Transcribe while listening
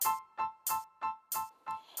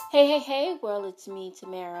Hey, world, it's me,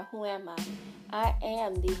 Tamara. Who am I? I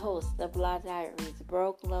am the host of Blah Diaries,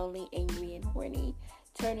 broke, lonely, angry, and horny,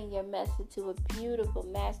 turning your mess into a beautiful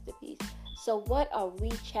masterpiece. So, what are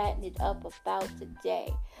we chatting it up about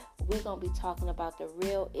today? We're going to be talking about the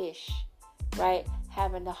real ish, right?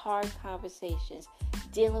 Having the hard conversations,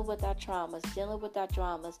 dealing with our traumas, dealing with our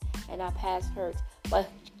dramas, and our past hurts. But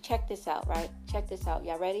check this out, right? Check this out.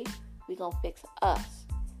 Y'all ready? We're going to fix us.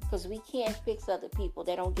 Because we can't fix other people.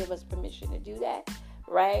 They don't give us permission to do that,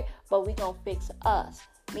 right? But we gonna fix us.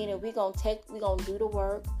 Meaning we gonna do the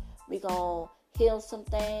work. We gonna heal some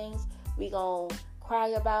things. We gonna cry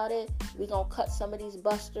about it. We gonna cut some of these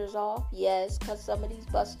busters off. Yes, cut some of these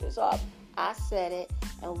busters off. I said it,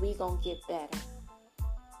 and we gonna get better.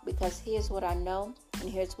 Because here's what I know, and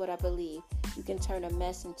here's what I believe. You can turn a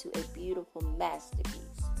mess into a beautiful masterpiece.